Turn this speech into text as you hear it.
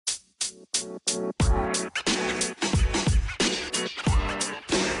Thank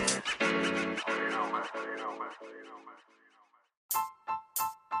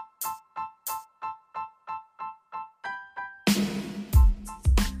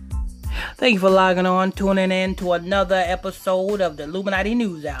you for logging on, tuning in to another episode of the Illuminati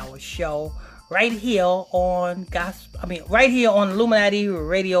News Hour show right here on Illuminati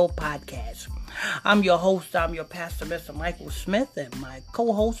Radio Podcast. I'm your host, I'm your pastor, Mr. Michael Smith, and my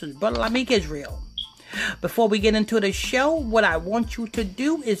co-host is Brother Lamik Israel. Before we get into the show, what I want you to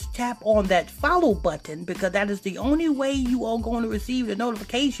do is tap on that follow button, because that is the only way you are going to receive the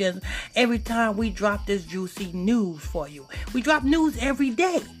notifications every time we drop this juicy news for you. We drop news every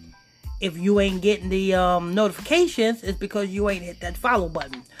day. If you ain't getting the notifications, it's because you ain't hit that follow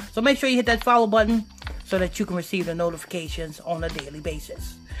button. So make sure you hit that follow button so that you can receive the notifications on a daily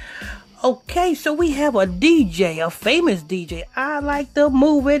basis. Okay, so we have a DJ, a famous DJ. I like to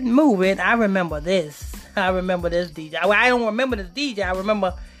move it. I remember this. DJ. I don't remember this DJ.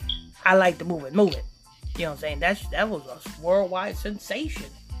 I like to move it. You know what I'm saying? That was a worldwide sensation.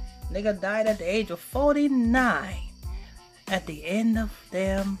 Nigga died at the age of 49. At the end of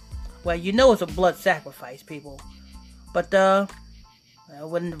them. Well, you know it's a blood sacrifice, people. But,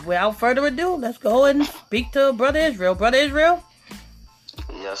 without further ado, let's go and speak to Brother Israel. Brother Israel?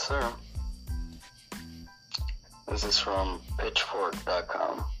 Yes, sir. This is from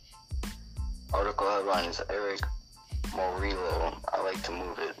pitchfork.com. Article headline is Erick, Morillo, I like to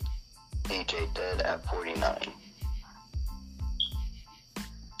move it. DJ dead at 49.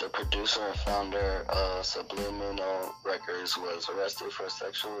 The producer and founder of Subliminal Records was arrested for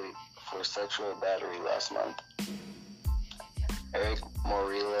sexual battery last month. Erick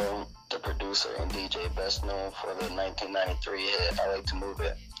Morillo, the producer and DJ best known for the 1993 hit I Like to Move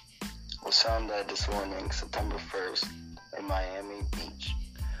It, was found dead this morning, September 1st, in Miami Beach.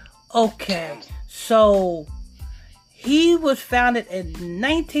 Okay, so he was founded in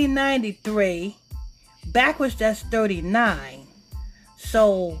 1993. Backwards, that's 39.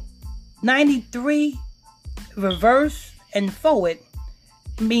 So 93, reverse, and forward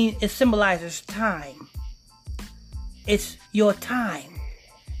it symbolizes time. It's your time.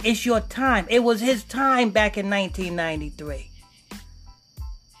 It's your time. It was his time back in 1993.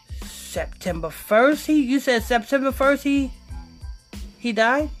 September 1st, you said September 1st he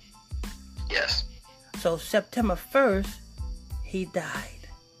died? Yes. So September 1st, he died.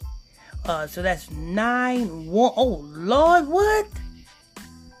 So that's 9-1. Oh, Lord, what?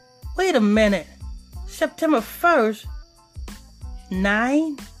 Wait a minute. September 1st,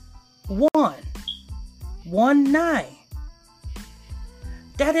 9-1. 1-9.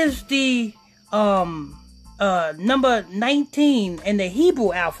 That is the number 19 in the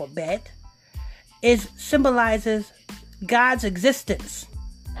Hebrew alphabet. It symbolizes God's existence.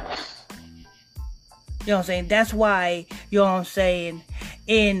 You know what I'm saying? That's why, you know what I'm saying,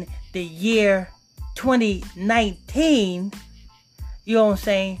 in the year 2019, you know what I'm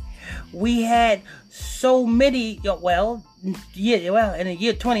saying, we had so many, in the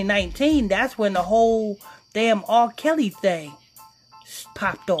year 2019, that's when the whole damn R. Kelly thing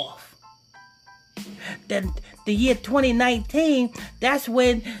popped off. Then the year 2019, that's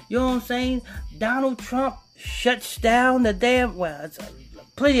when, you know what I'm saying, Donald Trump shuts down the damn, it's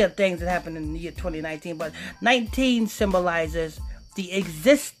plenty of things that happened in the year 2019, but 19 symbolizes the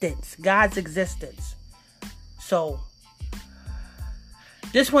existence, God's existence. So,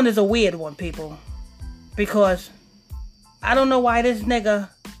 this one is a weird one, people, because I don't know why this nigga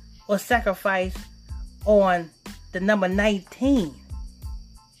was sacrificed on the number 19,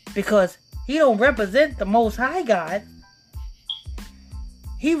 because he don't represent the Most High God.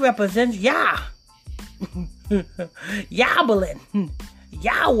 He represents Yah. Yahweh.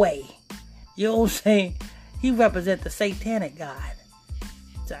 Yahweh. You know what I'm saying? He represents the satanic God.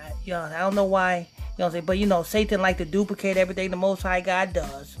 So, I don't know why, you know what I'm saying, but Satan like to duplicate everything the Most High God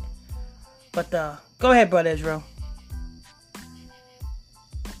does. But go ahead, Brother Israel.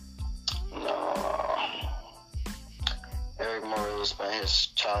 Erick Morillo spent his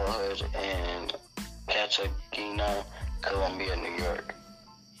childhood in Cartagena, Colombia, New York,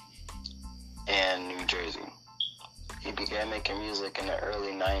 and New Jersey. He began making music in the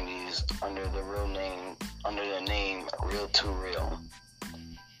early 90s under the name Real to Real.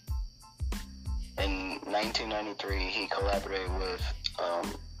 In 1993, he collaborated with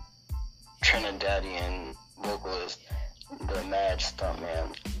Trinidadian vocalist The Mad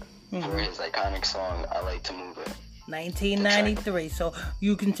Stuntman for his iconic song I Like to Move It. 1993. So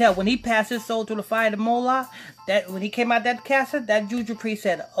you can tell when he passed his soul through the fire to Mola, that when he came out that cassette, that Juju priest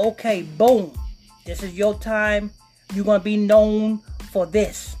said, okay, boom, this is your time. You're going to be known for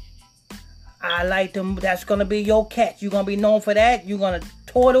this. I like them. That's going to be your catch. You're going to be known for that. You're going to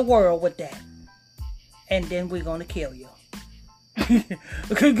tour the world with that. And then we're going to kill you.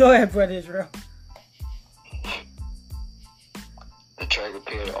 Okay, go ahead, Brother Israel. The track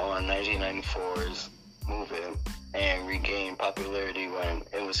appeared on 1994's movie and regained popularity when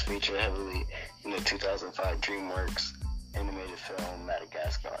it was featured heavily in the 2005 DreamWorks animated film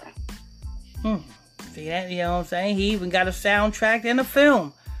Madagascar. See that? You know what I'm saying? He even got a soundtrack and a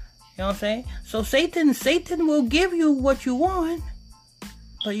film. You know what I'm saying? So Satan will give you what you want.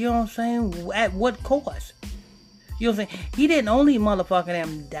 But you know what I'm saying? At what cost? You know what I'm saying? He didn't only motherfucking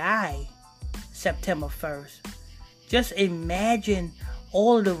him die September 1st. Just imagine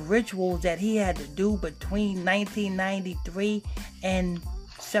all of the rituals that he had to do between 1993 and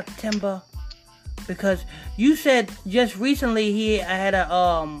September. Because you said just recently he had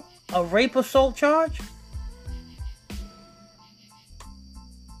a rape assault charge?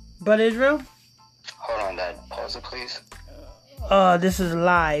 Brother Israel? Hold on, Dad. Pause it, please. This is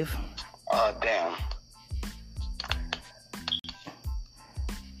live. Damn.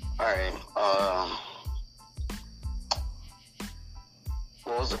 Alright,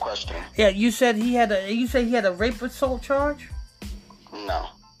 what was the question? Yeah, you said he had a rape assault charge? No.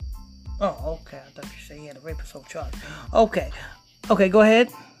 Oh, okay. I thought you said he had a rape assault charge. Okay, go ahead.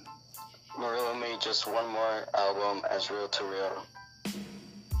 Morillo made just one more album as Real to Real.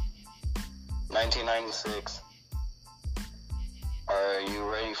 1996. Are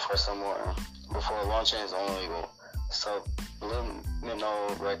you ready for some more? Before launching his own label,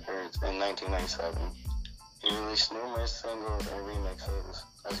 Subliminal Records in 1997. He released numerous singles and remixes,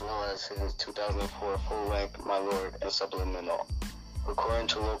 as well as his 2004 full-length My Lord and Subliminal. According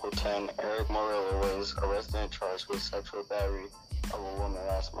to Local 10, Erick Morillo was arrested and charged with sexual battery of a woman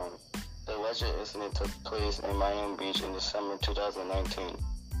last month. The alleged incident took place in Miami Beach in December 2019.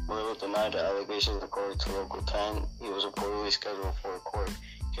 Morillo denied the allegations. According to Local 10, he was reportedly scheduled for a court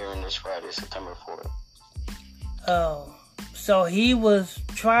hearing this Friday, September 4th. Oh, so he was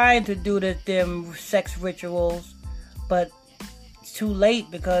trying to do them sex rituals, but it's too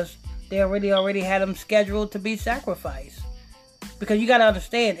late because they already had him scheduled to be sacrificed. Because you got to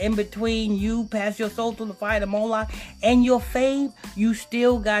understand, in between you pass your soul through the fire of Moloch and your fame, you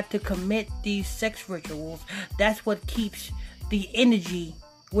still got to commit these sex rituals. That's what keeps the energy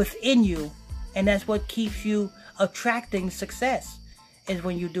within you, and that's what keeps you attracting success, is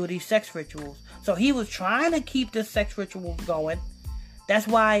when you do these sex rituals. So he was trying to keep the sex rituals going. That's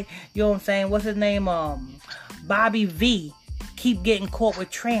why, you know what I'm saying, what's his name, Bobby V, keep getting caught with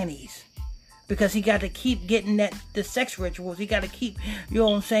trannies. Because he got to keep getting the sex rituals. He got to keep, you know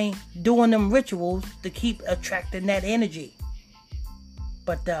what I'm saying, doing them rituals to keep attracting that energy.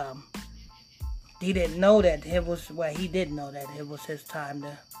 But he didn't know that it was, he didn't know that it was his time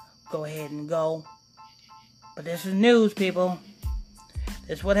to go ahead and go. But this is news, people.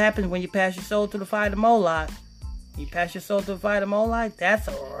 This is what happens when you pass your soul through the fire of Moloch. You pass your soul through the fire of Moloch, that's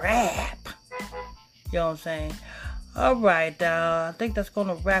a wrap. You know what I'm saying? Alright, I think that's going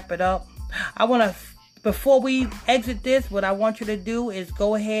to wrap it up. I want to, before we exit this, what I want you to do is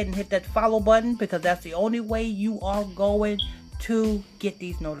go ahead and hit that follow button, because that's the only way you are going to get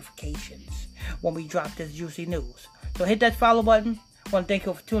these notifications when we drop this juicy news. So hit that follow button. I want to thank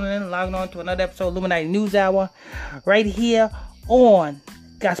you for tuning in and logging on to another episode of Illuminati News Hour right here on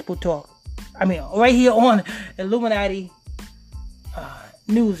Gospel Talk. Right here on Illuminati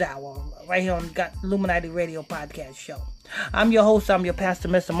News Hour, right here on Illuminati Radio Podcast Show. I'm your host, I'm your pastor,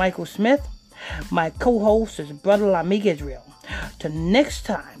 Mr. Michael Smith. My co-host is Brother Lamig Israel. Till next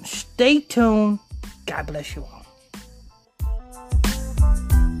time, stay tuned. God bless you all.